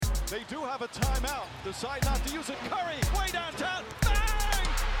They do have a timeout. Decide not to use it. Curry, way downtown. Bang!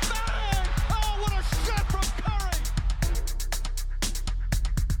 Bang! Oh, what a shot from Curry!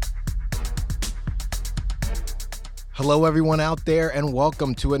 Hello, everyone out there, and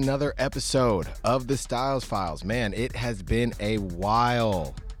welcome to another episode of the Styles Files. Man, it has been a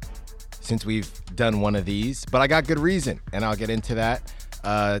while since we've done one of these, but I got good reason, and I'll get into that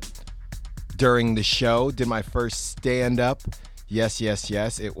during the show. Did my first stand-up. Yes.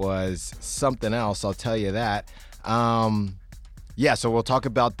 It was something else, I'll tell you that. So we'll talk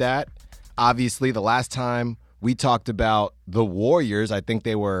about that. Obviously, the last time we talked about the Warriors, I think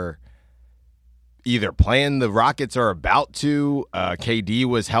they were either playing the Rockets or about to. KD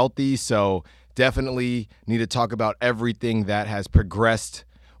was healthy, so definitely need to talk about everything that has progressed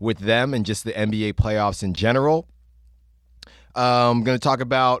with them and just the NBA playoffs in general. I'm going to talk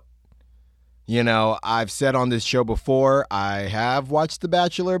about, I've said on this show before, I have watched The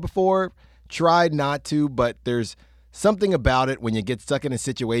Bachelor before, tried not to, but there's something about it when you get stuck in a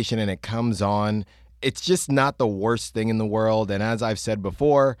situation and it comes on. It's just not the worst thing in the world. And as I've said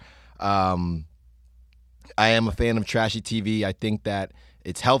before, I am a fan of trashy TV. I think that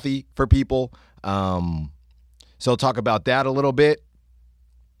it's healthy for people. So I'll talk about that a little bit.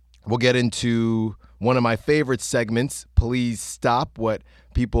 We'll get into one of my favorite segments, Please Stop, what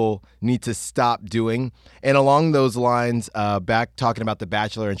people need to stop doing. And along those lines, back talking about The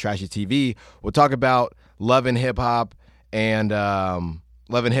Bachelor and trashy TV, we'll talk about Love and Hip Hop and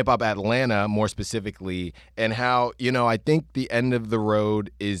Love and Hip Hop Atlanta more specifically, and how, I think the end of the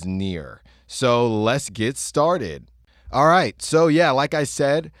road is near. So let's get started. All right. So, like I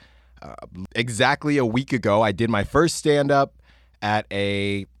said, exactly a week ago, I did my first stand-up at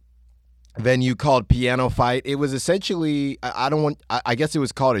a venue called Piano Fight. It was essentially, I guess it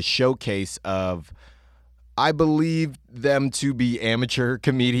was called a showcase of, I believe them to be amateur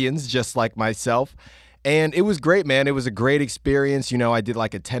comedians, just like myself. And it was great, man. It was a great experience. I did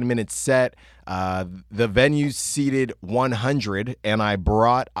like a 10-minute set. The venue seated 100, and I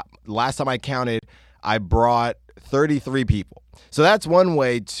brought, last time I counted, I brought 33 people. So that's one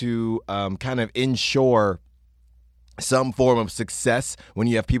way to kind of ensure some form of success when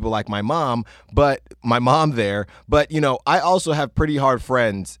you have people like my mom there. But, I also have pretty hard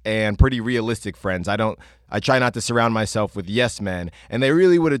friends and pretty realistic friends. I try not to surround myself with yes men, and they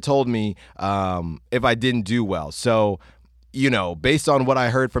really would have told me if I didn't do well. So, based on what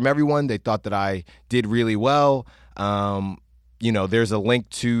I heard from everyone, they thought that I did really well. There's a link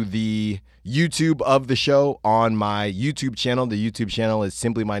to the YouTube of the show on my YouTube channel. The YouTube channel is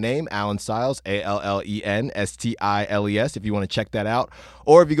simply my name, Alan Styles, ALLENSTILES, if you want to check that out.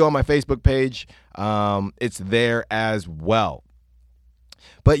 Or if you go on my Facebook page, it's there as well.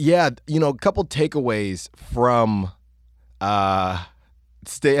 But a couple takeaways from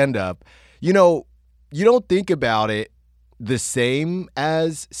stand-up. You don't think about it the same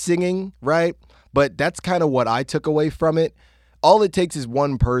as singing, right? But that's kind of what I took away from it. All it takes is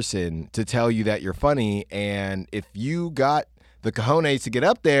one person to tell you that you're funny, and if you got the cojones to get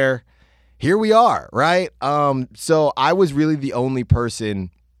up there, here we are, right? So I was really the only person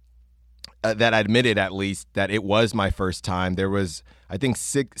that admitted, at least, that it was my first time. There was, I think,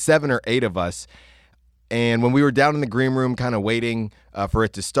 7 or 8 of us, and when we were down in the green room kind of waiting for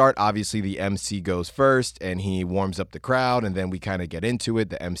it to start, obviously the MC goes first, and he warms up the crowd, and then we kind of get into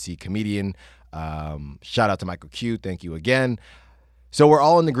it, the MC comedian. Shout out to Michael Q. Thank you again. So we're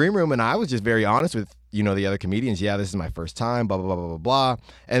all in the green room, and I was just very honest with, the other comedians. Yeah, this is my first time, blah, blah, blah, blah, blah, blah.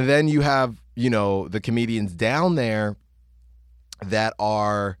 And then you have, the comedians down there that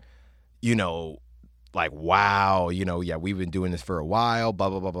are, like, wow, we've been doing this for a while, blah,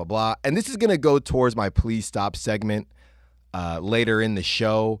 blah, blah, blah, blah. And this is going to go towards my Please Stop segment later in the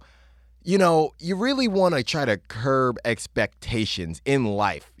show. You really want to try to curb expectations in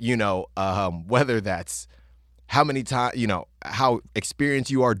life, whether that's how many times, how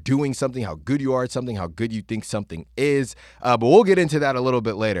experienced you are doing something, how good you are at something, how good you think something is. But we'll get into that a little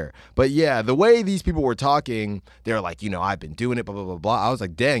bit later. But the way these people were talking, they're like, I've been doing it, blah, blah, blah, blah. I was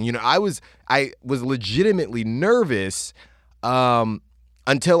like, dang, I was legitimately nervous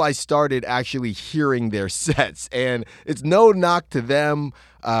until I started actually hearing their sets. And it's no knock to them.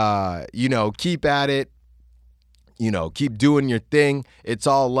 Keep at it. Keep doing your thing. It's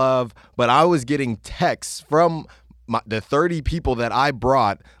all love. But I was getting texts from the 30 people that I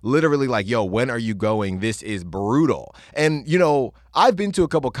brought, literally like, yo, when are you going? This is brutal. And, I've been to a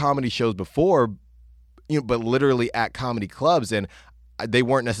couple comedy shows before, but literally at comedy clubs, and they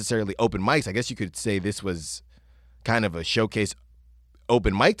weren't necessarily open mics. I guess you could say this was kind of a showcase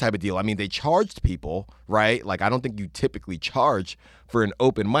open mic type of deal. I mean, they charged people, right? Like, I don't think you typically charge for an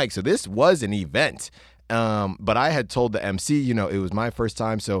open mic. So this was an event. But I had told the MC, it was my first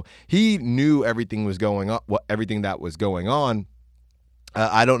time. So he knew everything was going on, everything that was going on.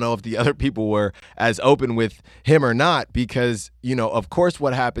 I don't know if the other people were as open with him or not, because, of course,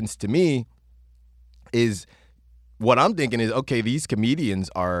 what happens to me is what I'm thinking is, okay, these comedians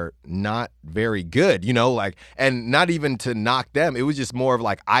are not very good, and not even to knock them. It was just more of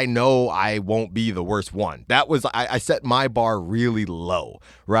like, I know I won't be the worst one. That was, I set my bar really low,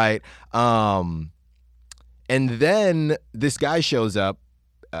 right? And then this guy shows up,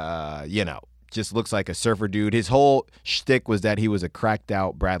 just looks like a surfer dude. His whole shtick was that he was a cracked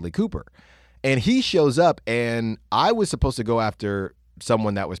out Bradley Cooper. And he shows up, and I was supposed to go after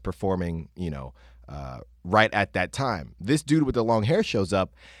someone that was performing, right at that time. This dude with the long hair shows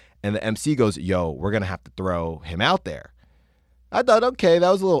up, and the MC goes, yo, we're going to have to throw him out there. I thought, okay, that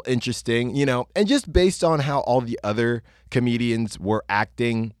was a little interesting, and just based on how all the other comedians were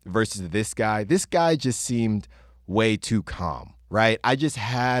acting versus this guy just seemed way too calm, right? I just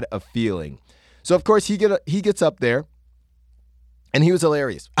had a feeling. So, of course, he gets up there, and he was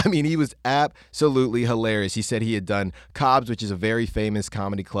hilarious. I mean, he was absolutely hilarious. He said he had done Cobb's, which is a very famous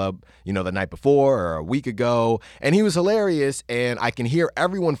comedy club, the night before or a week ago, and he was hilarious, and I can hear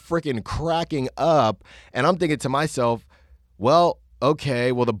everyone freaking cracking up, and I'm thinking to myself, well,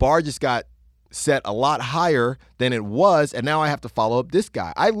 okay, the bar just got set a lot higher than it was, and now I have to follow up this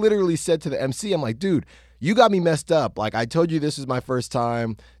guy. I literally said to the MC, I'm like, dude, you got me messed up. Like, I told you this is my first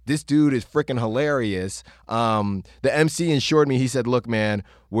time. This dude is freaking hilarious. The MC assured me, he said, look, man,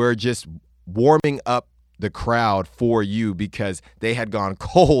 we're just warming up the crowd for you because they had gone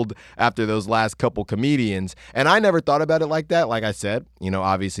cold after those last couple comedians. And I never thought about it like that. Like I said,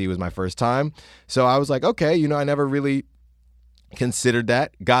 obviously it was my first time. So I was like, okay, I never really considered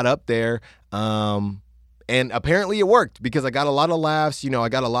that, got up there. And apparently it worked because I got a lot of laughs, I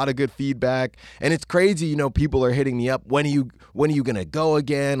got a lot of good feedback, and it's crazy, people are hitting me up. When are you going to go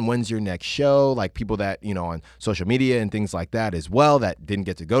again? When's your next show? Like people that, on social media and things like that as well that didn't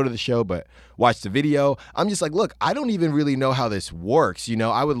get to go to the show but watch the video. I'm just like, look, I don't even really know how this works.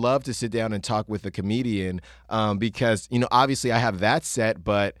 I would love to sit down and talk with a comedian because, obviously I have that set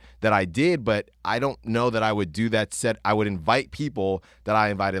but I don't know that I would do that set. I would invite people that I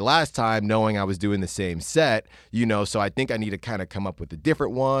invited last time knowing I was doing the same set, so I think I need to kind of come up with a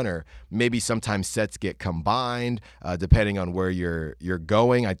different one, or maybe sometimes sets get combined depending on where you're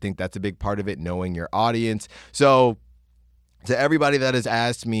going. I think that's a big part of it, knowing your audience. So to everybody that has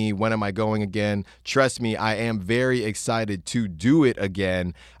asked me, when am I going again? Trust me, I am very excited to do it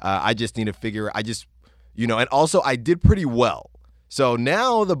again. I just need to figure, and also I did pretty well. So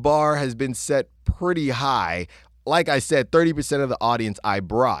now the bar has been set pretty high. Like I said, 30% of the audience I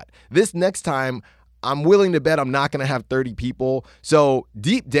brought. This next time, I'm willing to bet I'm not going to have 30 people. So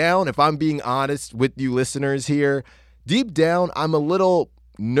deep down, if I'm being honest with you listeners here, deep down, I'm a little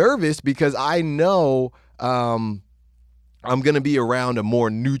nervous because I know I'm going to be around a more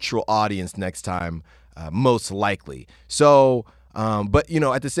neutral audience next time, most likely. So, but,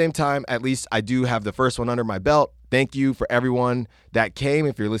 at the same time, at least I do have the first one under my belt. Thank you for everyone that came.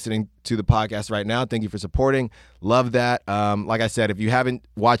 If you're listening to the podcast right now, thank you for supporting. Love that. Like I said, if you haven't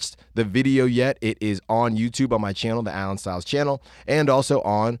watched the video yet, it is on YouTube on my channel, the Allen Styles channel, and also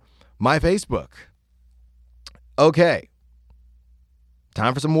on my Facebook. Okay.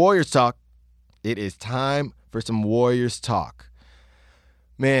 Time for some Warriors talk. It is time for some Warriors talk.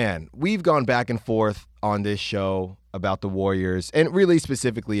 Man, we've gone back and forth on this show about the Warriors and really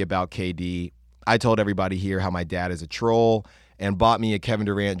specifically about KD. I told everybody here how my dad is a troll and bought me a Kevin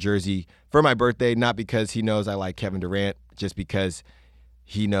Durant jersey for my birthday, not because he knows I like Kevin Durant, just because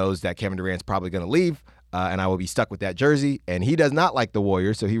he knows that Kevin Durant's probably going to leave and I will be stuck with that jersey. And he does not like the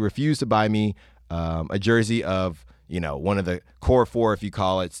Warriors, so he refused to buy me a jersey of, one of the core four, if you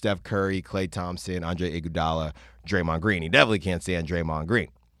call it, Steph Curry, Klay Thompson, Andre Iguodala, Draymond Green. He definitely can't stand Draymond Green.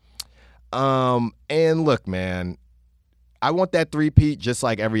 And look, man, I want that three-peat just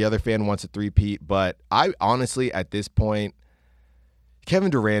like every other fan wants a three-peat, but I honestly, at this point,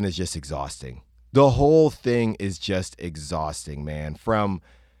 Kevin Durant is just exhausting. The whole thing is just exhausting, man. From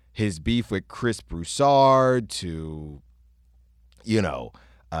his beef with Chris Broussard to,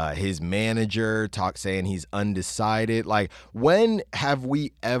 his manager saying he's undecided. Like, when have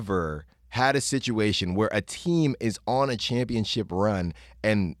we ever had a situation where a team is on a championship run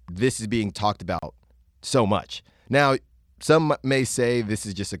and this is being talked about so much? Now, some may say this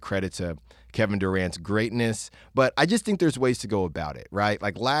is just a credit to Kevin Durant's greatness, but I just think there's ways to go about it, right?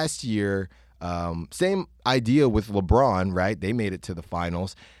 Like last year, Same idea with LeBron, right? They made it to the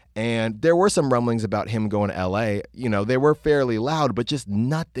finals. And there were some rumblings about him going to L.A. They were fairly loud, but just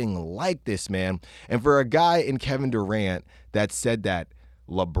nothing like this, man. And for a guy in Kevin Durant that said that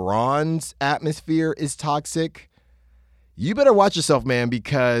LeBron's atmosphere is toxic, you better watch yourself, man,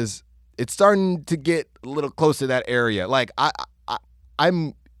 because it's starting to get a little close to that area. Like,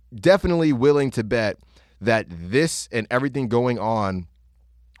 I'm definitely willing to bet that this and everything going on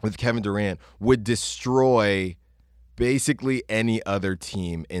with Kevin Durant would destroy basically any other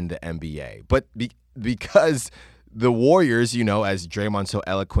team in the NBA. But because the Warriors, as Draymond so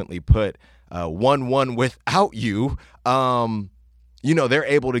eloquently put, 1-1 without you, they're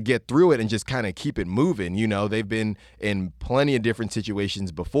able to get through it and just kind of keep it moving. They've been in plenty of different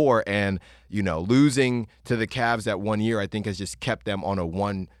situations before, and, losing to the Cavs that 1 year, I think, has just kept them on a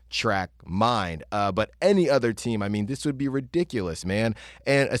one-track mind. But any other team, this would be ridiculous, man.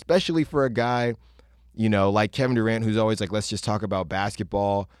 And especially for a guy, like Kevin Durant, who's always like, let's just talk about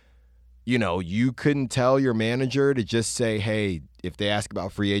basketball. You couldn't tell your manager to just say, hey, if they ask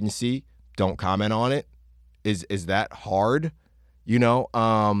about free agency, don't comment on it. Is that hard? You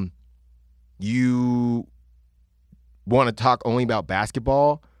want to talk only about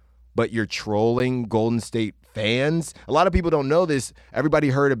basketball, but you're trolling Golden State fans. A lot of people don't know this. Everybody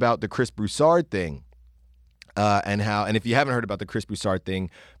heard about the Chris Broussard thing. And if you haven't heard about the Chris Broussard thing,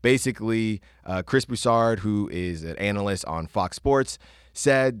 basically Chris Broussard, who is an analyst on Fox Sports,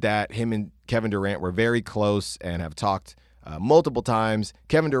 said that him and Kevin Durant were very close and have talked multiple times.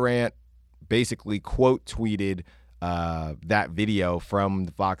 Kevin Durant basically quote tweeted that video from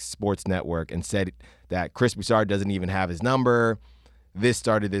the Fox Sports Network and said that Chris Broussard doesn't even have his number. This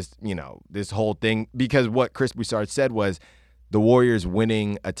started this whole thing because what Chris Broussard said was the Warriors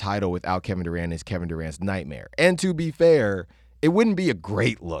winning a title without Kevin Durant is Kevin Durant's nightmare. And to be fair, it wouldn't be a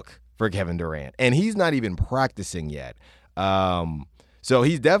great look for Kevin Durant. And he's not even practicing yet. So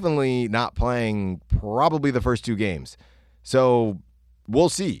he's definitely not playing probably the first two games. So we'll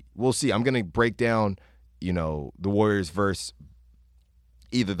see. I'm going to break down, the Warriors versus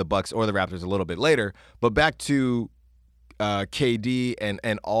either the Bucks or the Raptors a little bit later. But back to KD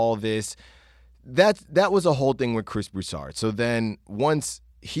and all this. That was a whole thing with Chris Broussard. So then once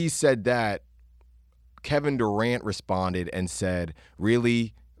he said that, Kevin Durant responded and said,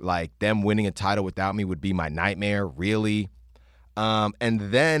 really? Like, them winning a title without me would be my nightmare? Really? And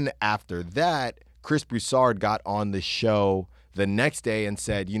then after that, Chris Broussard got on the show the next day and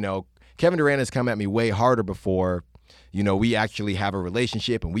said, Kevin Durant has come at me way harder before. We actually have a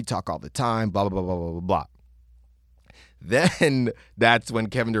relationship and we talk all the time, blah, blah, blah, blah, blah, blah. Then that's when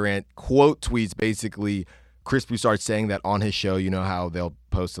Kevin Durant quote tweets basically Chris Broussard saying that on his show, how they'll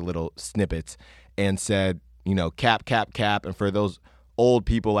post a little snippets, and said, cap, cap, cap. And for those old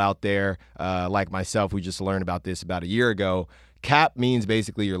people out there like myself who just learned about this about a year ago, cap means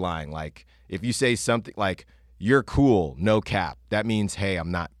basically you're lying. Like if you say something like you're cool, no cap, that means, hey,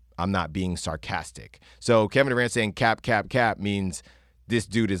 I'm not being sarcastic. So Kevin Durant saying cap, cap, cap means this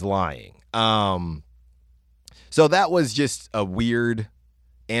dude is lying. So that was just a weird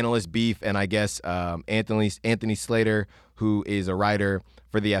analyst beef, and I guess Anthony Slater, who is a writer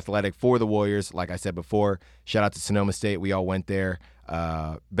for The Athletic for the Warriors, like I said before, shout out to Sonoma State. We all went there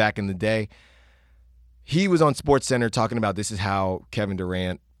back in the day. He was on SportsCenter talking about this is how Kevin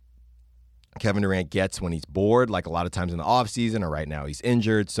Durant gets when he's bored, like a lot of times in the offseason, or right now he's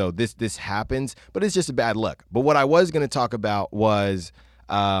injured. So this happens, but it's just a bad look. But what I was going to talk about was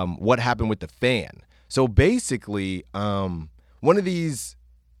what happened with the fan. So basically, one of these,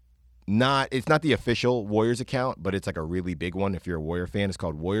 it's not the official Warriors account, but it's like a really big one. If you're a Warrior fan, it's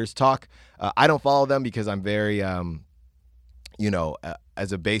called Warriors Talk. I don't follow them because I'm very, as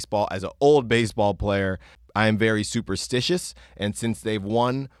an old baseball player, I am very superstitious. And since they've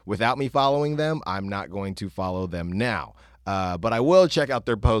won without me following them, I'm not going to follow them now. But I will check out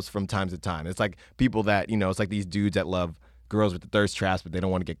their posts from time to time. It's like people that, it's like these dudes that love girls with the thirst traps, but they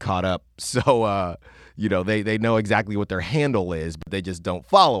don't want to get caught up. So, they know exactly what their handle is, but they just don't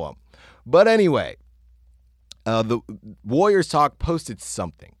follow them. But anyway, the Warriors Talk posted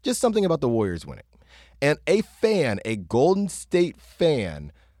something about the Warriors winning. And a Golden State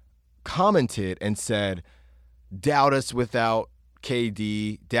fan, commented and said, doubt us without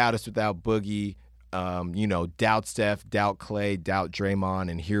KD, doubt us without Boogie, doubt Steph, doubt Clay, doubt Draymond,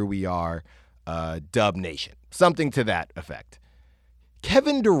 and here we are, Dub Nation. Something to that effect.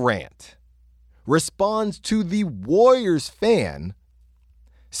 Kevin Durant responds to the Warriors fan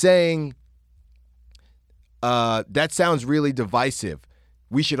saying, that sounds really divisive.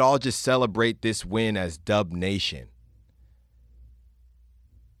 We should all just celebrate this win as Dub Nation.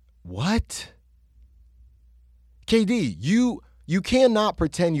 What? KD, you cannot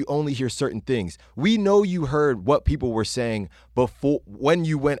pretend you only hear certain things. We know you heard what people were saying before when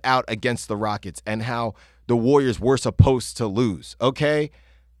you went out against the Rockets and how the Warriors were supposed to lose, okay?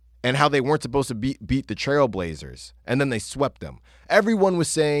 And how they weren't supposed to beat the Trailblazers, and then they swept them. Everyone was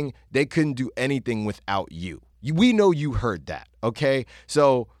saying they couldn't do anything without you. We know you heard that, okay?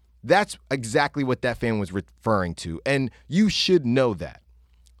 So that's exactly what that fan was referring to, and you should know that.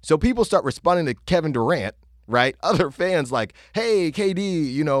 So people start responding to Kevin Durant, right? Other fans like, hey,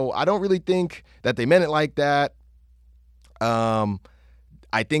 KD, I don't really think that they meant it like that.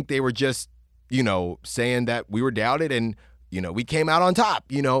 I think they were just, saying that we were doubted and, we came out on top.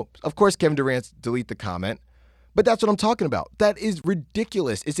 Of course, Kevin Durant's delete the comment, but that's what I'm talking about. That is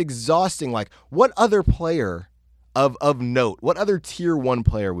ridiculous. It's exhausting. Like, what other player of note, what other tier 1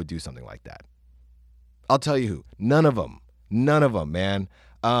 player would do something like that? I'll tell you who. None of them, man.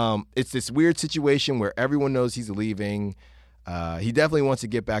 It's this weird situation where everyone knows he's leaving. He definitely wants to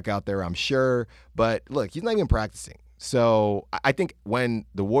get back out there, I'm sure. But look, he's not even practicing. So I think when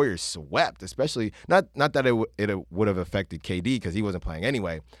the Warriors swept, especially, not that it would have affected KD because he wasn't playing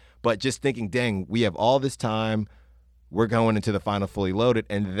anyway, but just thinking, dang, we have all this time. We're going into the final fully loaded.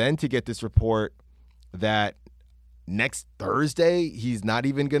 And then to get this report that next Thursday, he's not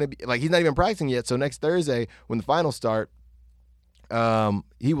even going to be, he's not even practicing yet. So next Thursday, when the finals start,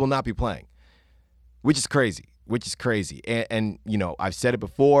 he will not be playing, which is crazy. And I've said it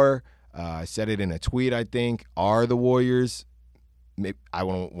before. I said it in a tweet, I think. Are the Warriors, I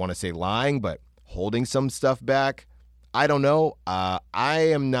don't want to say lying, but holding some stuff back? I don't know. I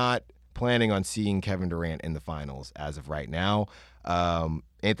am not planning on seeing Kevin Durant in the finals as of right now.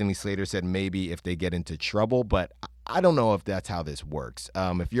 Anthony Slater said maybe if they get into trouble, but I don't know if that's how this works.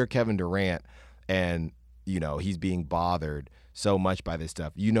 If you're Kevin Durant and, he's being bothered so much by this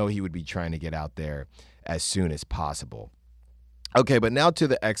stuff, he would be trying to get out there as soon as possible. Okay, but now to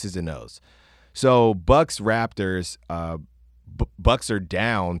the X's and O's. So Bucks Raptors, Bucks are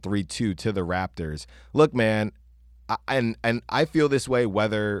down 3-2 to the Raptors. Look, man, I feel this way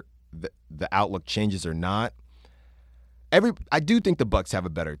whether the outlook changes or not. I do think the Bucks have a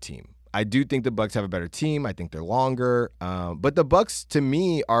better team. I think they're longer, but the Bucks to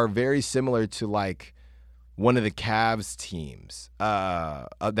me are very similar to like one of the Cavs teams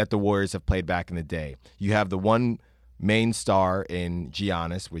that the Warriors have played back in the day. You have the one main star in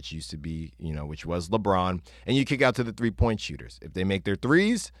Giannis, which used to be, which was LeBron, and you kick out to the 3-point shooters. If they make their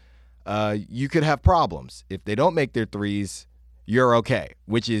threes, you could have problems. If they don't make their threes, you're okay,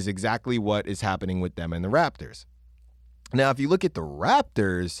 which is exactly what is happening with them and the Raptors. Now, if you look at the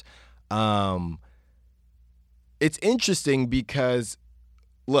Raptors, it's interesting because,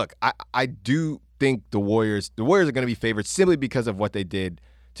 look, I do think the Warriors are going to be favored simply because of what they did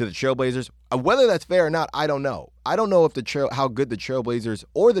to the Trailblazers. Whether that's fair or not, I don't know. I don't know if how good the Trailblazers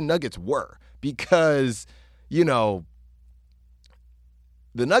or the Nuggets were because, the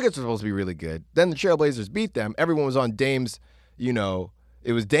Nuggets were supposed to be really good. Then the Trailblazers beat them. Everyone was on Dame's, it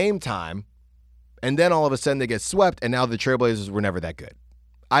was Dame time. And then all of a sudden they get swept, and now the Trailblazers were never that good.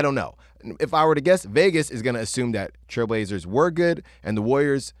 I don't know. If I were to guess, Vegas is going to assume that Trailblazers were good, and the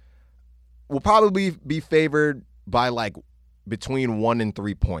Warriors will probably be favored by like between 1 and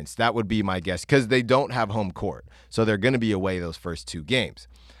 3 points. That would be my guess because they don't have home court. So they're going to be away those first 2 games.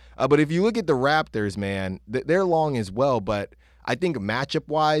 But if you look at the Raptors, man, they're long as well. But I think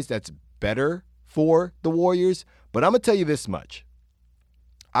matchup-wise, that's better for the Warriors. But I'm going to tell you this much.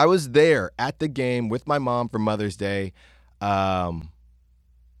 I was there at the game with my mom for Mother's Day. The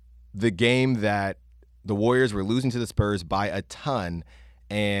game that the Warriors were losing to the Spurs by a ton,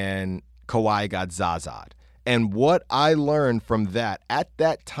 and Kawhi got zaza'd. And what I learned from that at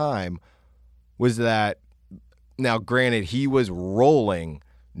that time was that, now granted, he was rolling.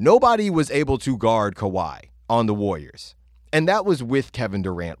 Nobody was able to guard Kawhi on the Warriors. And that was with Kevin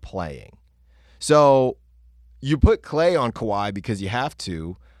Durant playing. So you put Klay on Kawhi because you have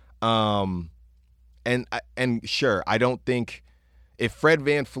to. And sure, I don't think if Fred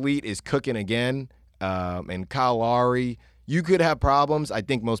VanVleet is cooking again, and Kyle Lowry, you could have problems. I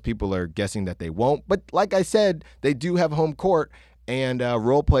think most people are guessing that they won't. But like I said, they do have home court, and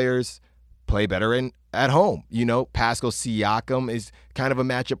role players play better at home. Pascal Siakam is kind of a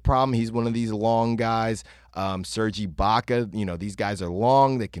matchup problem. He's one of these long guys. Serge Ibaka, these guys are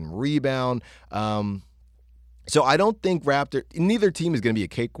long. They can rebound. So I don't think neither team is going to be a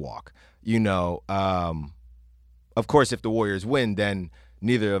cakewalk. Of course, if the Warriors win, then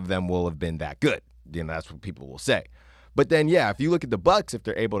neither of them will have been that good. That's what people will say. But then, yeah, if you look at the Bucks, if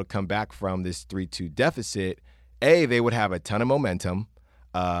they're able to come back from this 3-2 deficit, they would have a ton of momentum.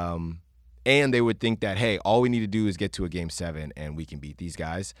 And they would think that, hey, all we need to do is get to a game 7 and we can beat these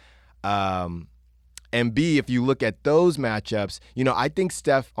guys. And B, if you look at those matchups, I think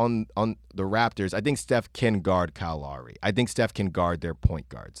Steph on the Raptors, I think Steph can guard Kyle Lowry. I think Steph can guard their point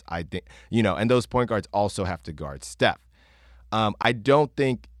guards. I think, and those point guards also have to guard Steph. I don't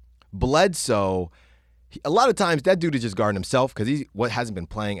think Bledsoe, a lot of times that dude is just guarding himself because he hasn't been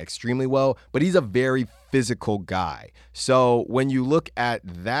playing extremely well, but he's a very physical guy. So when you look at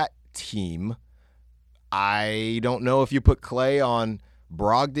that team, I don't know if you put Clay on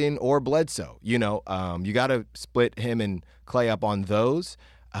Brogdon or Bledsoe. You got to split him and Clay up on those.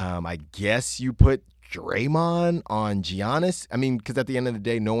 I guess you put Draymond on Giannis. I mean, because at the end of the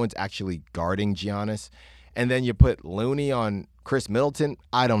day, no one's actually guarding Giannis. And then you put Looney on Chris Middleton.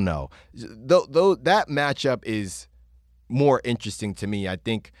 I don't know. Though that matchup is more interesting to me. I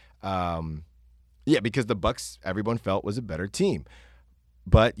think, because the Bucks, everyone felt was a better team.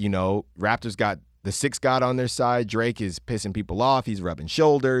 But, Raptors got the 6 god on their side. Drake is pissing people off. He's rubbing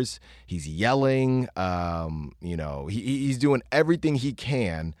shoulders. He's yelling. He's doing everything he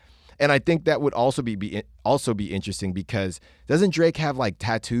can. And I think that would also be interesting because doesn't Drake have like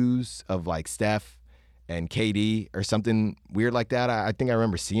tattoos of like Steph and KD or something weird like that? I think I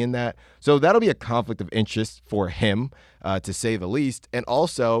remember seeing that. So that'll be a conflict of interest for him, to say the least. And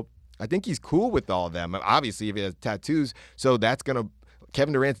also, I think he's cool with all of them. Obviously, if he has tattoos, so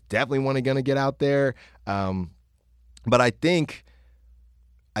Kevin Durant's definitely going to get out there. But I think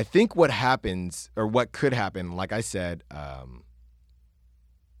what happens, or what could happen, like I said,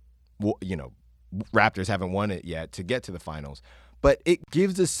 Raptors haven't won it yet to get to the finals, but it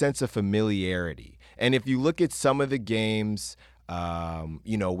gives a sense of familiarity. And if you look at some of the games,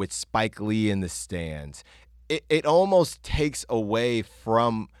 with Spike Lee in the stands, it almost takes away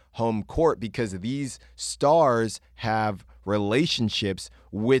from home court because these stars have relationships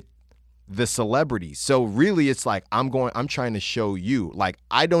with the celebrities. So really it's like, I'm trying to show you, like,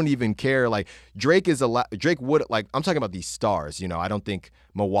 I don't even care. Like Drake would, like, I'm talking about these stars, I don't think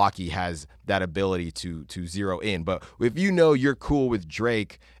Milwaukee has that ability to zero in, but if you're cool with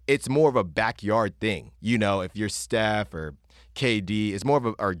Drake, it's more of a backyard thing. If you're Steph or KD, it's more of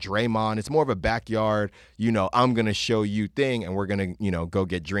or Draymond, it's more of a backyard, I'm going to show you thing and we're going to, go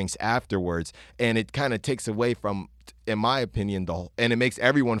get drinks afterwards. And it kind of takes away from, in my opinion, and it makes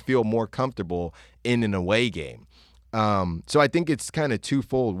everyone feel more comfortable in an away game. So I think it's kind of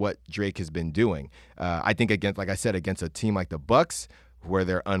twofold what Drake has been doing. I think against a team like the Bucks, where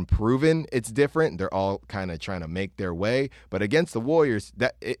they're unproven, it's different. They're all kind of trying to make their way. But against the Warriors,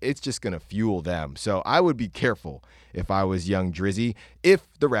 it's just going to fuel them. So I would be careful if I was young Drizzy, if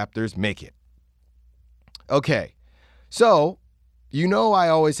the Raptors make it. Okay, so I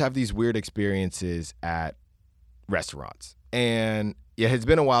always have these weird experiences at restaurants. And it has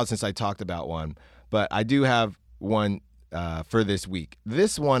been a while since I talked about one, but I do have one for this week.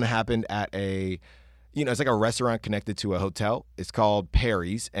 This one happened at it's like a restaurant connected to a hotel. It's called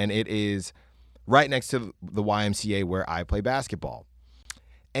Perry's, and it is right next to the YMCA where I play basketball.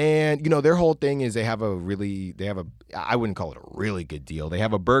 And, their whole thing is I wouldn't call it a really good deal. They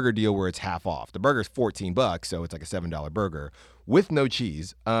have a burger deal where it's half off. The burger's $14, so it's like a $7 burger with no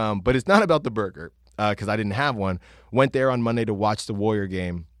cheese. But it's not about the burger, because I didn't have one. Went there on Monday to watch the Warrior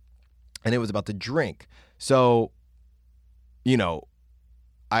game, and it was about the drink. So,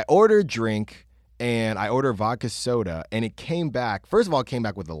 I ordered drink, and I ordered vodka soda, and it came back. First of all, it came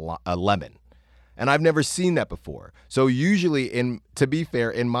back with a lemon. And I've never seen that before. So usually, to be fair,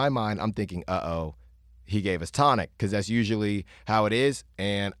 in my mind, I'm thinking, he gave us tonic, because that's usually how it is.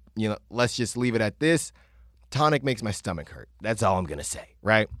 And, let's just leave it at this. Tonic makes my stomach hurt. That's all I'm going to say,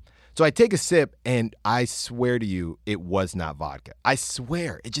 right? So I take a sip, and I swear to you, it was not vodka. I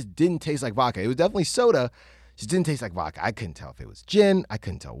swear, it just didn't taste like vodka. It was definitely soda. It just didn't taste like vodka. I couldn't tell if it was gin. I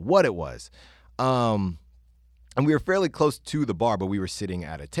couldn't tell what it was. And we were fairly close to the bar, but we were sitting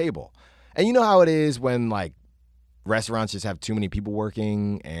at a table. And you know how it is when, like, restaurants just have too many people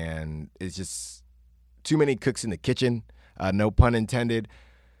working and it's just too many cooks in the kitchen, no pun intended.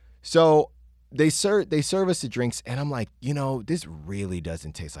 So they serve us the drinks, and I'm like, this really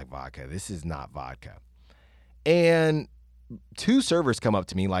doesn't taste like vodka. This is not vodka. And 2 servers come up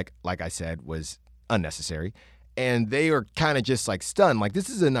to me, like I said, was unnecessary, and they are kind of just like stunned, like, this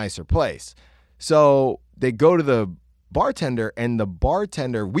is a nicer place. So they go to the bartender, and the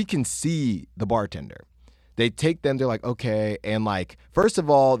bartender, we can see the bartender. They take them, they're like, okay. And like, first of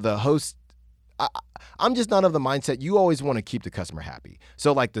all, the host, I'm just not of the mindset, you always want to keep the customer happy.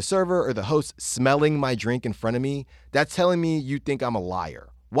 So like the server or the host smelling my drink in front of me, that's telling me you think I'm a liar.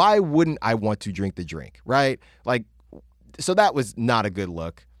 Why wouldn't I want to drink the drink, right? Like, So that was not a good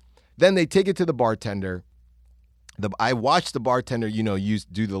look. Then they take it to the bartender. I watched the bartender,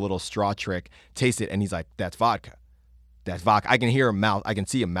 do the little straw trick, taste it, and he's like, "That's vodka. That's vodka." I can hear him mouth. I can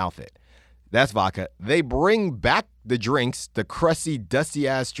see him mouth it. That's vodka. They bring back the drinks, the crusty,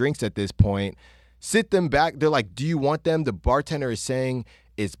 dusty-ass drinks at this point, sit them back. They're like, "Do you want them?" The bartender is saying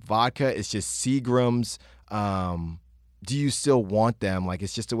it's vodka. It's just Seagram's. Do you still want them? Like,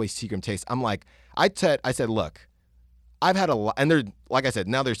 it's just the way Seagram tastes. I'm like, I said, look, I've had a lot, and like I said,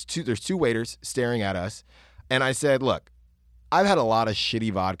 now there's two waiters staring at us. And I said, look, I've had a lot of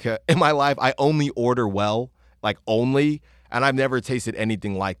shitty vodka in my life. I only order well, like only, and I've never tasted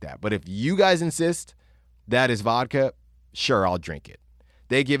anything like that. But if you guys insist that is vodka, sure, I'll drink it.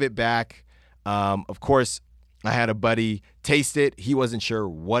 They give it back. Of course, I had a buddy taste it. He wasn't sure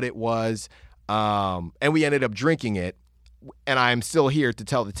what it was. And we ended up drinking it. And I'm still here to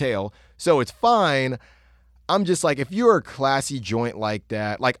tell the tale. So it's fine. I'm just like, if you're a classy joint like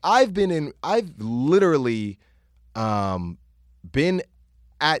that, like I've literally been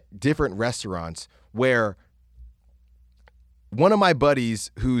at different restaurants where one of my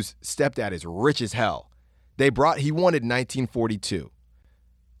buddies whose stepdad is rich as hell, he wanted 1942.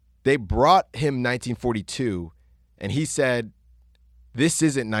 They brought him 1942 and he said, "This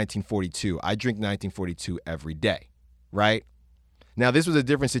isn't 1942. I drink 1942 every day," right? Now, this was a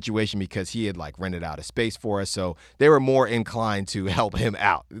different situation because he had rented out a space for us, so they were more inclined to help him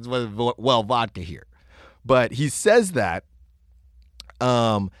out. This was vodka here. But he says that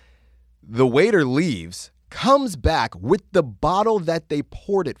the waiter leaves, comes back with the bottle that they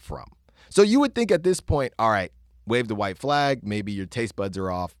poured it from. So you would think at this point, all right, wave the white flag, maybe your taste buds are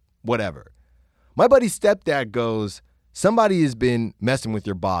off, whatever. My buddy's stepdad goes, "Somebody has been messing with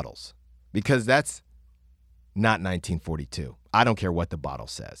your bottles because that's not 1942. I don't care what the bottle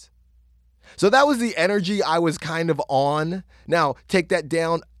says." So that was the energy I was kind of on. Now, take that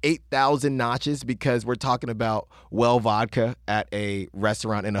down 8,000 notches because we're talking about vodka at a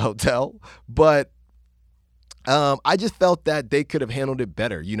restaurant in a hotel. But I just felt that they could have handled it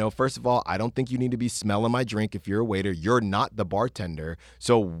better. First of all, I don't think you need to be smelling my drink if you're a waiter. You're not the bartender.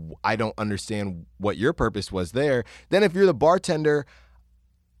 So I don't understand what your purpose was there. Then if you're the bartender,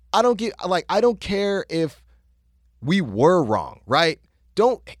 I don't care if we were wrong, right?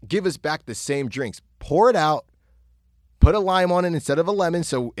 Don't give us back the same drinks. Pour it out, put a lime on it instead of a lemon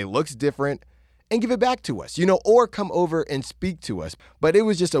so it looks different, and give it back to us, or come over and speak to us. But it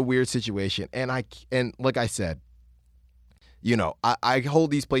was just a weird situation. And like I said, I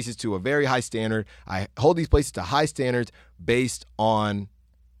hold these places to a very high standard. I hold these places to high standards based on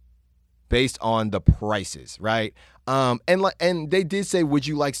the prices, right? And they did say, "Would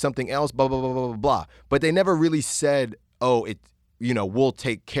you like something else?" Blah, blah, blah, blah, blah, blah. But they never really said, "Oh, we'll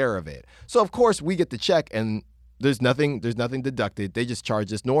take care of it." So of course we get the check and there's nothing deducted. They just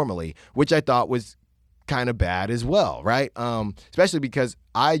charge us normally, which I thought was kind of bad as well, right? Especially because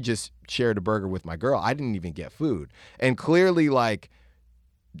I just shared a burger with my girl. I didn't even get food. And clearly,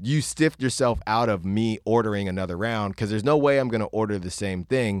 you stiffed yourself out of me ordering another round because there's no way I'm going to order the same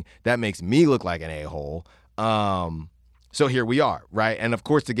thing. That makes me look like an a-hole. So here we are, right? And of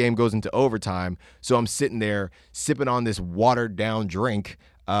course the game goes into overtime. So I'm sitting there sipping on this watered down drink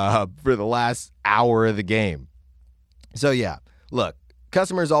for the last hour of the game. So yeah, look,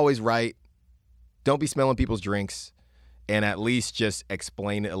 customer's always right. Don't be smelling people's drinks and at least just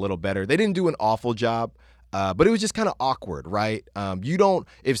explain it a little better. They didn't do an awful job, but it was just kind of awkward, right?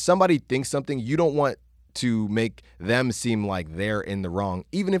 If somebody thinks something, you don't want to make them seem like they're in the wrong,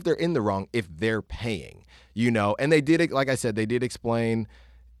 even if they're in the wrong, if they're paying, and they did it. Like I said, they did explain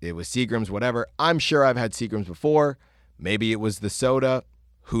it was Seagram's, whatever. I'm sure I've had Seagram's before. Maybe it was the soda.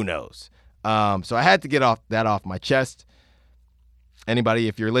 Who knows? So I had to get that off my chest. Anybody,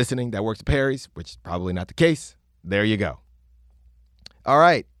 if you're listening, that works at Perry's, which is probably not the case, there you go. All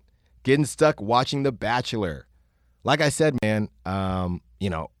right. Getting stuck watching The Bachelor. Like I said, man,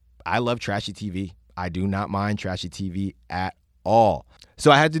 I love trashy TV. I do not mind trashy TV at all.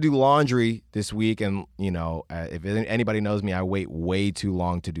 So I had to do laundry this week. And, if anybody knows me, I wait way too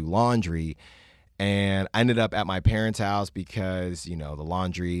long to do laundry. And I ended up at my parents' house because, the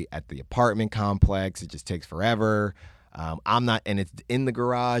laundry at the apartment complex, it just takes forever. And it's in the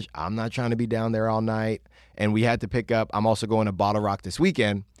garage. I'm not trying to be down there all night. And we had to pick up, I'm also going to Bottle Rock this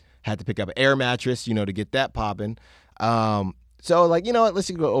weekend. Had to pick up an air mattress, to get that popping. So let's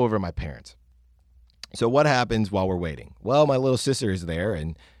just go over to my parents. So what happens while we're waiting? Well, my little sister is there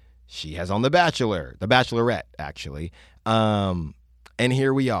and she has on The Bachelorette, actually. And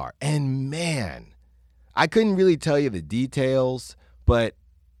here we are. And man, I couldn't really tell you the details, but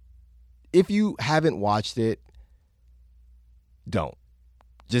if you haven't watched it, don't.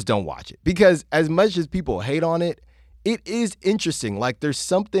 Just don't watch it. Because as much as people hate on it, it is interesting. Like there is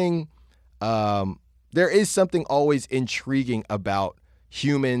something always intriguing about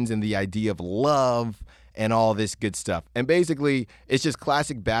humans and the idea of love and all this good stuff. And basically, it's just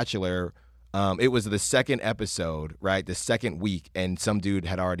classic Bachelor. It was the second episode, right? The second week, and some dude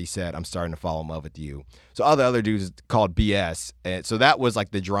had already said, "I'm starting to fall in love with you." So all the other dudes called BS. And so that was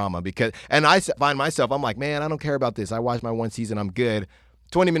like the drama and I find myself, I'm like, man, I don't care about this. I watched my one season, I'm good.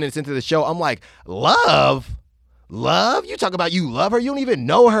 20 minutes into the show, I'm like, love? Love? You talk about you love her? You don't even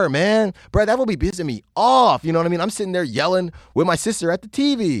know her, man. Bro, that will be pissing me off. You know what I mean? I'm sitting there yelling with my sister at the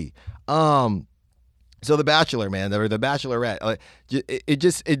TV. So The Bachelor, man, or The Bachelorette,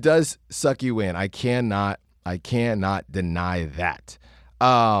 it does suck you in. I cannot deny that.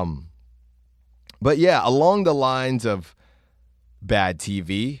 But yeah, along the lines of bad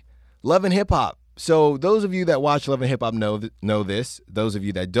TV, Love and Hip Hop. So those of you that watch Love and Hip Hop know this. Those of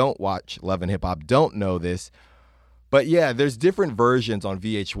you that don't watch Love and Hip Hop don't know this. But yeah, there's different versions on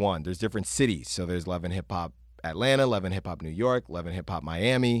VH1. There's different cities. So there's Love and Hip Hop Atlanta, Love and Hip Hop New York, Love and Hip Hop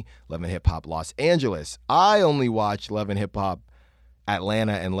Miami, Love and Hip Hop Los Angeles. I only watch Love and Hip Hop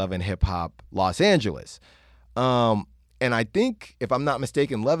Atlanta and Love and Hip Hop Los Angeles. And I think, if I'm not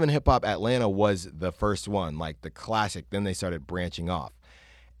mistaken, Love and Hip Hop Atlanta was the first one, like the classic. Then they started branching off.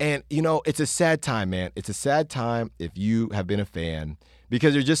 And, you know, it's a sad time, man. It's a sad time if you have been a fan,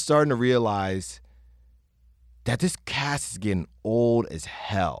 because you're just starting to realize that this cast is getting old as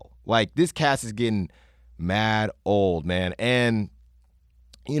hell. Like, this cast is getting mad old, man. And,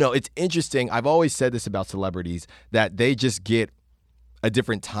 you know, it's interesting. I've always said this about celebrities, that they just get a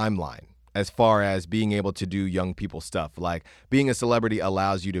different timeline as far as being able to do young people stuff. Like, being a celebrity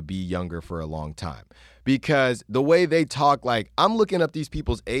allows you to be younger for a long time. Because the way they talk, like, I'm looking up these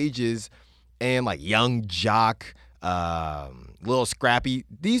people's ages, and like Young Jock, Little Scrappy,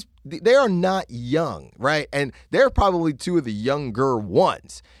 they are not young, right? And they're probably two of the younger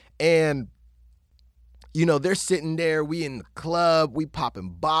ones. And, you know, they're sitting there, we in the club, we popping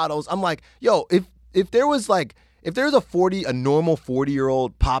bottles. I'm like, yo, if there was a normal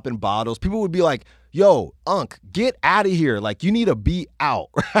 40-year-old popping bottles, people would be like, yo, Unc, get out of here. Like, you need to be out,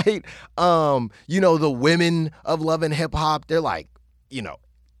 right? You know, the women of Love and Hip Hop, they're like, you know,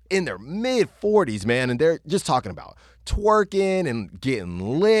 in their mid-40s, man, and they're just talking about twerking and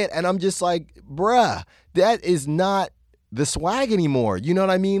getting lit. And I'm just like, bruh, that is not the swag anymore. You know what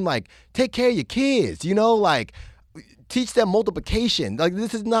I mean? Like, take care of your kids, you know, like, teach them multiplication. Like,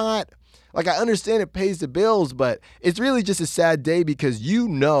 this is not, like, I understand it pays the bills, but it's really just a sad day, because you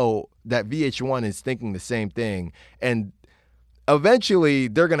know that VH1 is thinking the same thing. And eventually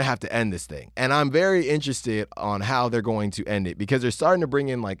they're going to have to end this thing. And I'm very interested on how they're going to end it, because they're starting to bring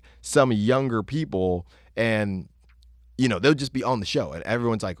in like some younger people, and, you know, they'll just be on the show and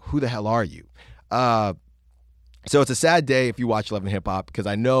everyone's like, who the hell are you? So it's a sad day if you watch Love and Hip Hop, because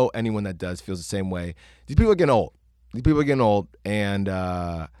I know anyone that does feels the same way. These people are getting old. And,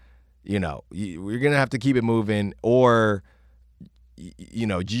 you know, we're going to have to keep it moving, or, you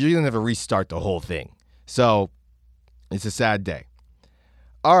know, you're going to have to restart the whole thing. So it's a sad day.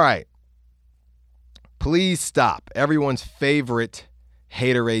 All right. Please stop. Everyone's favorite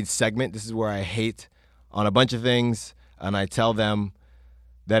haterade segment. This is where I hate on a bunch of things, and I tell them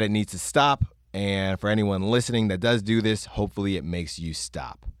that it needs to stop. And for anyone listening that does do this, hopefully it makes you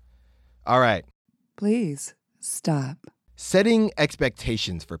stop. All right. Please stop. Setting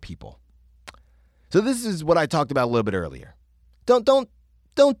expectations for people. So this is what I talked about a little bit earlier. Don't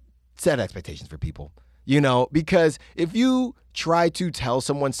set expectations for people. You know, because if you try to tell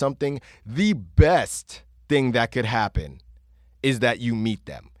someone something, the best thing that could happen is that you meet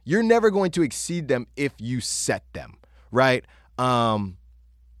them. You're never going to exceed them if you set them, right?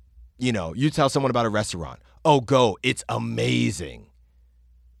 You know, you tell someone about a restaurant. Oh, go. It's amazing.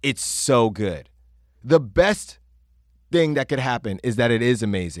 It's so good. The best thing that could happen is that it is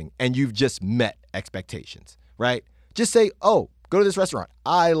amazing and you've just met expectations, right? Just say, oh, go to this restaurant.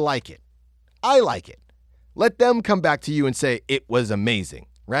 I like it. Let them come back to you and say it was amazing,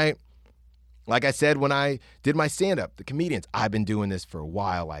 right? Like I said, when I did my stand-up, the comedians, I've been doing this for a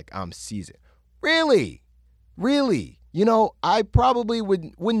while, like I'm seasoned. Really? You know, I probably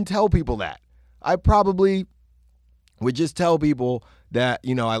wouldn't tell people that. I probably would just tell people that,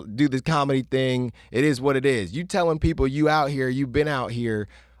 you know, I do this comedy thing. It is what it is. You telling people you out here, you've been out here.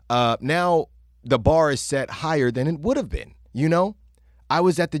 Now the bar is set higher than it would have been, you know? I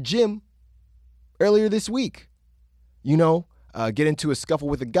was at the gym earlier this week, you know, get into a scuffle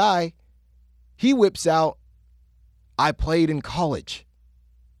with a guy. He whips out, I played in college.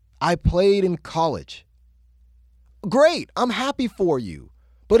 great. I'm happy for you.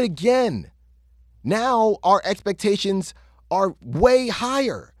 But again, now our expectations are way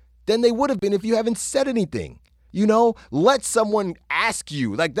higher than they would have been if you haven't said anything. Let someone ask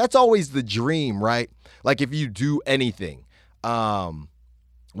you. Like, that's always the dream, right? Like, if you do anything, wow,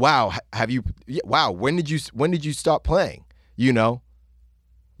 when did you stop playing?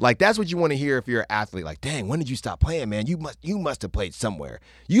 Like, that's what you want to hear if you're an athlete. Like, dang, when did you stop playing, man? You must have played somewhere.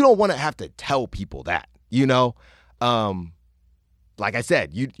 You don't want to have to tell people that, like I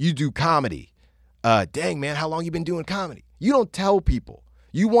said, you do comedy. Dang, man, how long you been doing comedy? You don't tell people.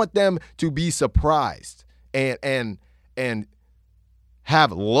 You want them to be surprised and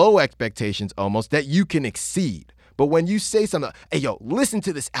have low expectations almost that you can exceed. But when you say something, hey, yo, listen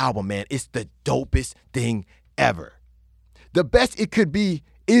to this album, man. It's the dopest thing ever. The best it could be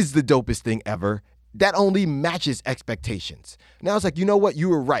is the dopest thing ever. That only matches expectations. Now it's like, you know what? You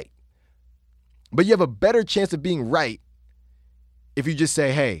were right. But you have a better chance of being right if you just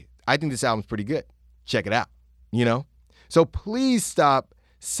say, hey, I think this album's pretty good. Check it out, So please stop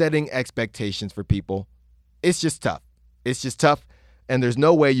setting expectations for people. It's just tough. And there's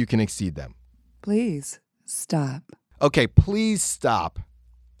no way you can exceed them. Please stop. Okay, please stop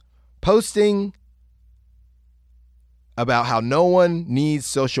posting about how no one needs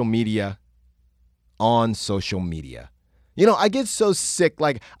social media on social media. I get so sick.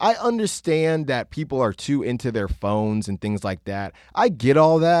 Like, I understand that people are too into their phones and things like that. I get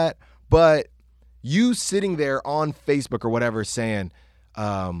all that. But you sitting there on Facebook or whatever saying,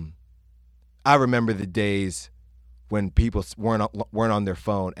 I remember the days when people weren't on their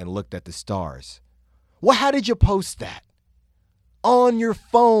phone and looked at the stars. Well, how did you post that? On your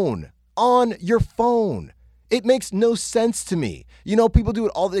phone. It makes no sense to me. People do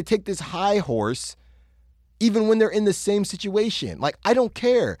it all. They take this high horse even when they're in the same situation. Like, I don't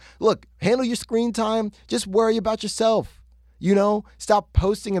care. Look, handle your screen time. Just worry about yourself. Stop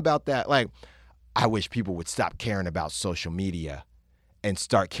posting about that. Like, I wish people would stop caring about social media and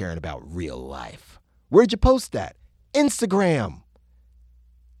start caring about real life. Where'd you post that? Instagram.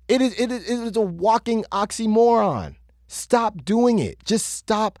 It is a walking oxymoron. Stop doing it. Just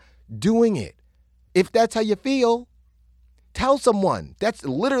stop doing it. If that's how you feel, tell someone. That's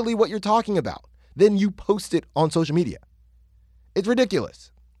literally what you're talking about. Then you post it on social media. It's ridiculous.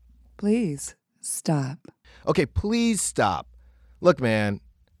 Please stop. Okay, please stop. Look, man,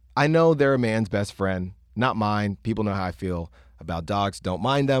 I know they're a man's best friend, not mine. People know how I feel about dogs. Don't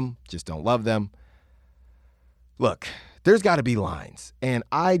mind them, just don't love them. Look, there's got to be lines, and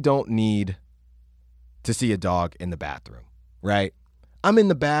I don't need to see a dog in the bathroom, right? I'm in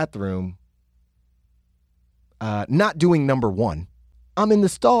the bathroom, not doing number one. I'm in the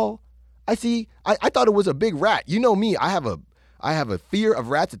stall. I thought it was a big rat. You know me, I have a fear of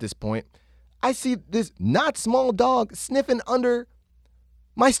rats at this point. I see this not small dog sniffing under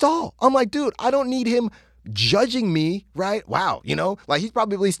my stall. I'm like, dude, I don't need him judging me, right? Wow, like he's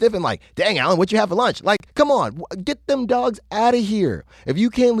probably sniffing like, dang, Alan, what you have for lunch? Like, come on, get them dogs out of here. If you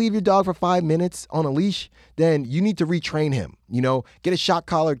can't leave your dog for 5 minutes on a leash, then you need to retrain him, get a shock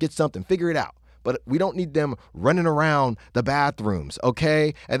collar, get something, figure it out. But we don't need them running around the bathrooms,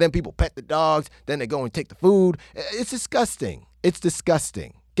 okay? And then people pet the dogs, then they go and take the food. It's disgusting.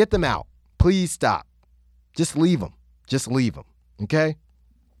 Get them out. Please stop. Just leave them, okay?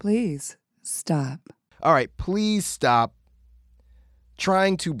 Please stop. All right, please stop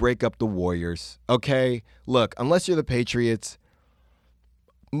trying to break up the Warriors, okay? Look, unless you're the Patriots,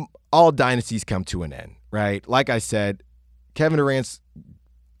 all dynasties come to an end, right? Like I said, Kevin Durant's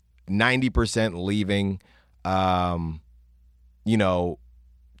 90% leaving.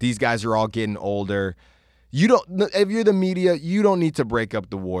 These guys are all getting older. If you're the media, you don't need to break up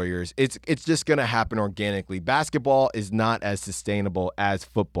the Warriors. It's just going to happen organically. Basketball is not as sustainable as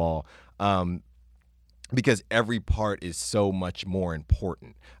football. Because every part is so much more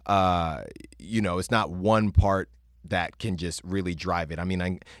important. It's not one part that can just really drive it. I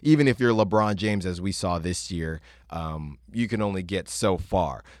mean, even if you're LeBron James, as we saw this year, you can only get so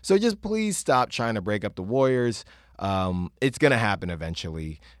far. So just please stop trying to break up the Warriors. It's going to happen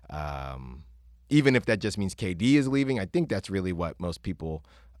eventually. Even if that just means KD is leaving, I think that's really what most people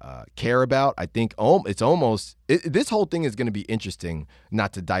care about. I think this whole thing is going to be interesting,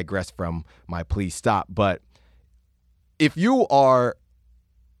 not to digress from my please stop. But if you are,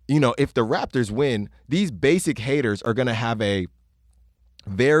 if the Raptors win, these basic haters are going to have a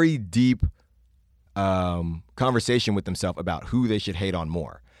very deep conversation with themselves about who they should hate on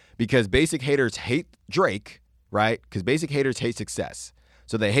more. Because basic haters hate Drake, right? Because basic haters hate success.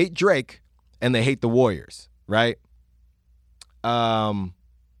 So they hate Drake and they hate the Warriors, right?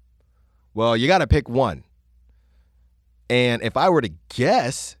 Well, you got to pick one. And if I were to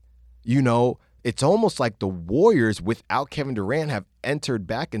guess, it's almost like the Warriors without Kevin Durant have entered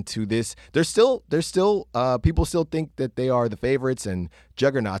back into this. They're still people still think that they are the favorites and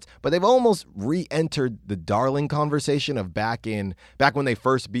juggernauts, but they've almost re-entered the darling conversation of back when they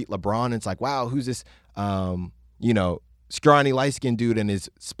first beat LeBron. And it's like, wow, who's this, scrawny light-skinned dude and his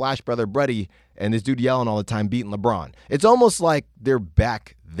Splash Brother buddy and this dude yelling all the time beating LeBron. It's almost like they're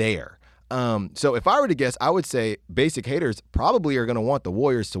back there. So if I were to guess, I would say basic haters probably are going to want the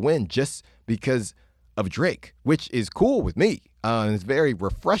Warriors to win just because of Drake, which is cool with me. And it's very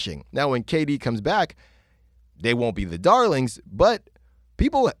refreshing. Now, when KD comes back, they won't be the darlings, but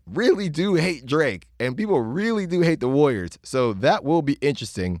people really do hate Drake and people really do hate the Warriors. So that will be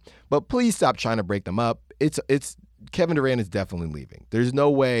interesting, but please stop trying to break them up. It's Kevin Durant is definitely leaving. There's no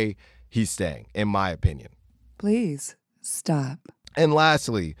way he's staying, in my opinion. Please stop. And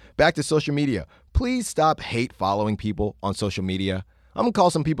lastly, back to social media. Please stop hate following people on social media. I'm going to call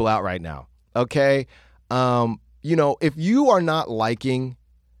some people out right now, okay? If you are not liking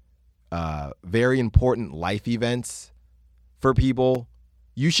very important life events for people,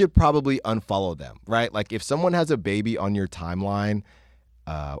 you should probably unfollow them, right? Like if someone has a baby on your timeline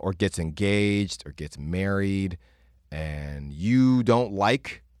or gets engaged or gets married and you don't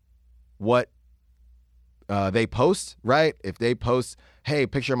like what they post, right? If they post, hey,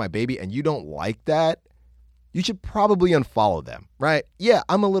 picture of my baby, and you don't like that, you should probably unfollow them, right? Yeah,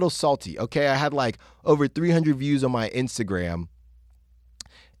 I'm a little salty, okay? I had like over 300 views on my Instagram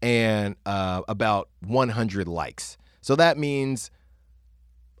and about 100 likes. So that means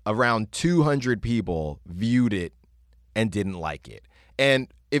around 200 people viewed it and didn't like it. And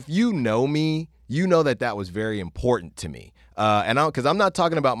if you know me, you know that was very important to me. Because I'm not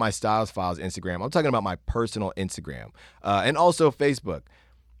talking about my Styles Files Instagram. I'm talking about my personal Instagram and also Facebook.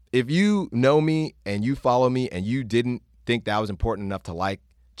 If you know me and you follow me and you didn't think that was important enough to like,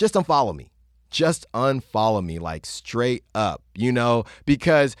 just unfollow me. Just unfollow me, like straight up,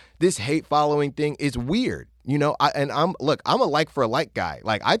 because this hate following thing is weird, I'm a like for a like guy.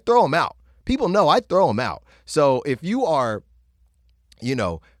 Like I throw them out. People know I throw them out. So if you are,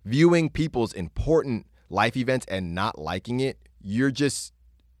 viewing people's important life events and not liking it, you're just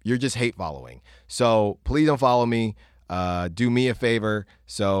hate following. So please don't follow me. Do me a favor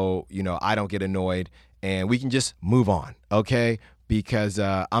so I don't get annoyed and we can just move on, okay? Because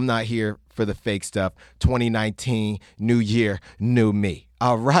I'm not here for the fake stuff. 2019, new year, new me.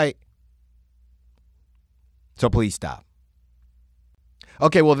 All right? So please stop.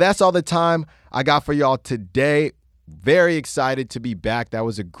 Okay, well, that's all the time I got for y'all today. Very excited to be back. That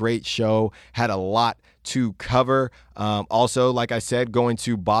was a great show. Had a lot to cover. Also, like I said, going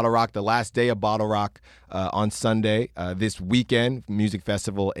to Bottle Rock, the last day of Bottle Rock on Sunday. This weekend, music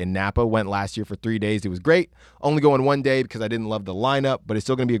festival in Napa. Went last year for 3 days. It was great. Only going one day because I didn't love the lineup, but it's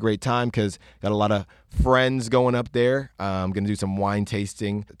still going to be a great time because got a lot of friends going up there. I'm going to do some wine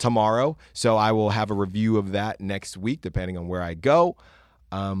tasting tomorrow. So I will have a review of that next week, depending on where I go.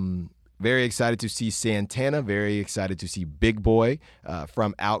 Very excited to see Santana. Very excited to see Big Boy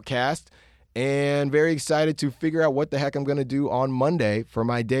from Outkast. And very excited to figure out what the heck I'm going to do on Monday for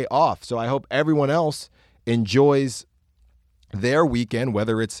my day off. So I hope everyone else enjoys their weekend,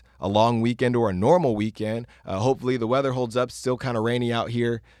 whether it's a long weekend or a normal weekend. Hopefully the weather holds up. Still kind of rainy out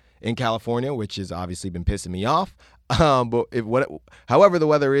here in California, which has obviously been pissing me off. But however the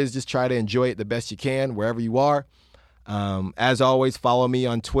weather is, just try to enjoy it the best you can wherever you are. As always, follow me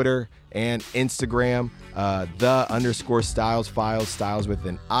on Twitter and Instagram, _Styles Files, Styles with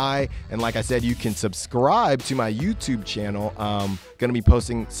an I. And like I said, you can subscribe to my YouTube channel. Going to be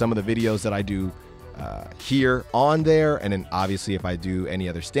posting some of the videos that I do here on there. And then obviously if I do any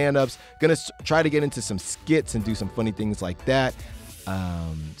other stand-ups, going to try to get into some skits and do some funny things like that.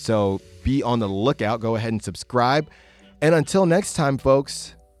 So be on the lookout. Go ahead and subscribe. And until next time,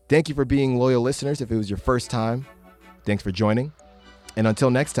 folks, thank you for being loyal listeners. If it was your first time, thanks for joining. And until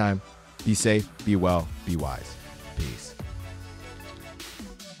next time, be safe, be well, be wise. Peace.